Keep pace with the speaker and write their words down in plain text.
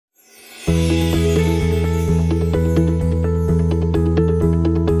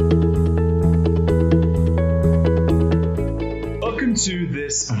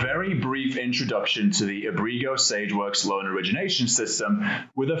introduction to the Abrigo SageWorks loan origination system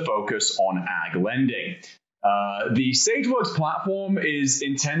with a focus on ag lending. The SageWorks platform is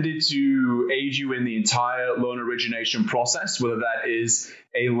intended to aid you in the entire loan origination process, whether that is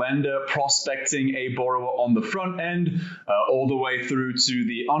a lender prospecting a borrower on the front end, all the way through to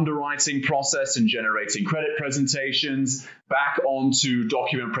the underwriting process and generating credit presentations, back onto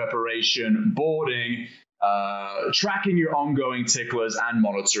document preparation, boarding, tracking your ongoing ticklers, and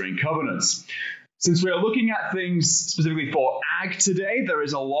monitoring covenants. Since we are looking at things specifically for ag today, there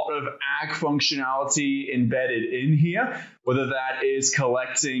is a lot of ag functionality embedded in here, whether that is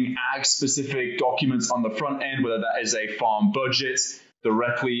collecting ag-specific documents on the front end, whether that is a farm budget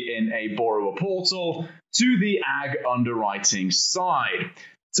directly in a borrower portal, to the ag underwriting side.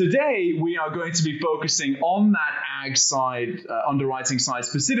 Today, we are going to be focusing on that ag side, underwriting side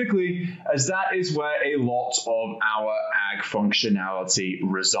specifically, as that is where a lot of our ag functionality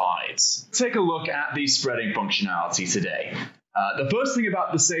resides. Take a look at the spreading functionality today. The first thing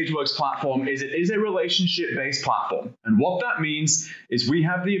about the SageWorks platform is it is a relationship-based platform. And what that means is we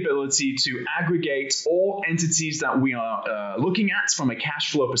have the ability to aggregate all entities that we are looking at from a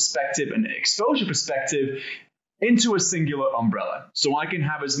cash flow perspective and exposure perspective into a singular umbrella. So I can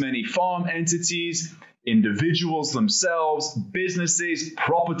have as many farm entities, individuals themselves, businesses,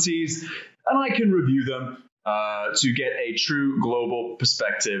 properties, and I can review them to get a true global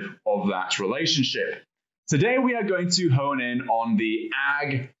perspective of that relationship. Today, we are going to hone in on the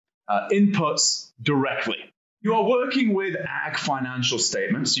ag inputs directly. You are working with ag financial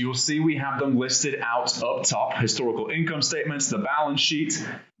statements. You'll see we have them listed out up top: historical income statements, the balance sheet,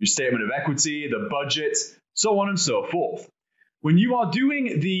 your statement of equity, the budget, so on and so forth. When you are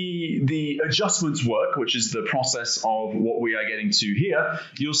doing the adjustments work, which is the process of what we are getting to here,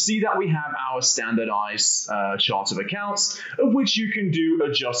 you'll see that we have our standardized chart of accounts, of which you can do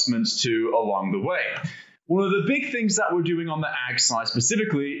adjustments to along the way. One of the big things that we're doing on the ag side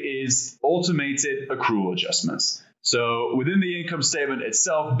specifically is automated accrual adjustments. So within the income statement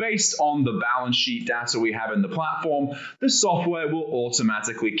itself, based on the balance sheet data we have in the platform, the software will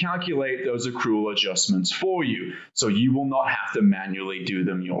automatically calculate those accrual adjustments for you, so you will not have to manually do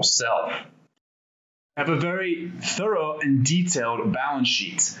them yourself. I have a very thorough and detailed balance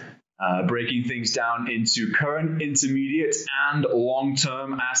sheet, breaking things down into current, intermediate, and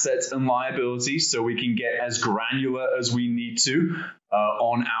long-term assets and liabilities, so we can get as granular as we need to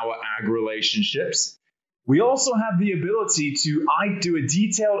on our ag relationships. We also have the ability to do a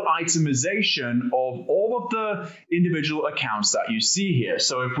detailed itemization of all of the individual accounts that you see here.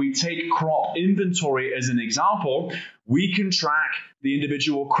 So if we take crop inventory as an example, we can track the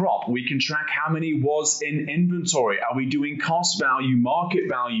individual crop. We can track how many was in inventory. Are we doing cost value, market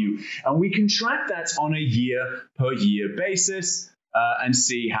value? And we can track that on a year-per-year basis and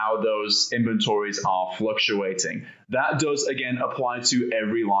see how those inventories are fluctuating. That does, again, apply to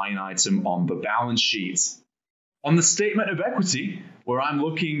every line item on the balance sheet. On the statement of equity, where I'm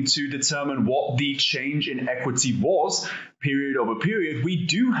looking to determine what the change in equity was period over period, we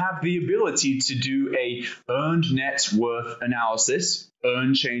do have the ability to do a earned net worth analysis,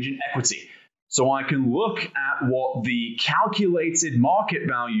 earned change in equity. So I can look at what the calculated market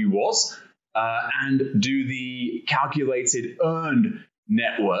value was and do the calculated earned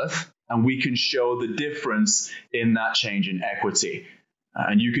net worth, and we can show the difference in that change in equity.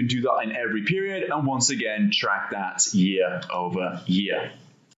 And you can do that in every period, and once again, track that year over year.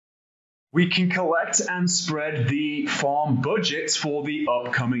 We can collect and spread the farm budgets for the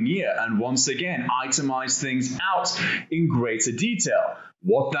upcoming year, and once again, itemize things out in greater detail.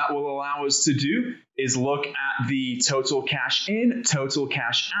 What that will allow us to do is look at the total cash in, total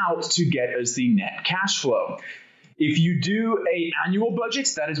cash out to get us the net cash flow. If you do an annual budget,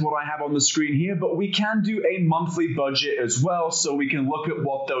 that is what I have on the screen here, but we can do a monthly budget as well, so we can look at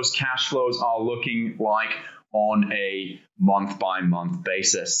what those cash flows are looking like on a month-by-month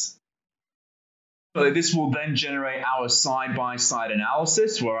basis. So this will then generate our side-by-side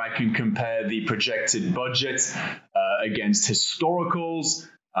analysis, where I can compare the projected budget against historicals,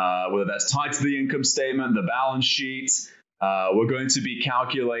 whether that's tied to the income statement, the balance sheet. We're going to be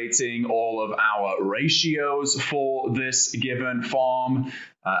calculating all of our ratios for this given farm,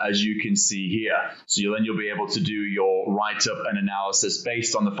 as you can see here. So you'll be able to do your write-up and analysis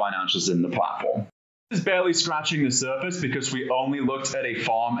based on the financials in the platform. This is barely scratching the surface because we only looked at a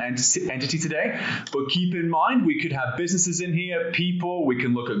farm entity today, but keep in mind we could have businesses in here, people, we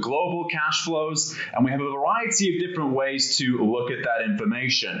can look at global cash flows, and we have a variety of different ways to look at that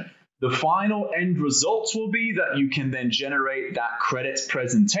information. The final end results will be that you can then generate that credit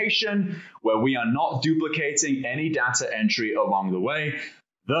presentation where we are not duplicating any data entry along the way.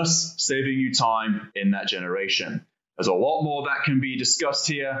 thus saving you time in that generation. There's a lot more that can be discussed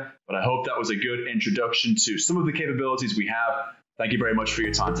here, but I hope that was a good introduction to some of the capabilities we have. Thank you very much for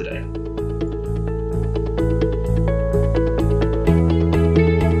your time today.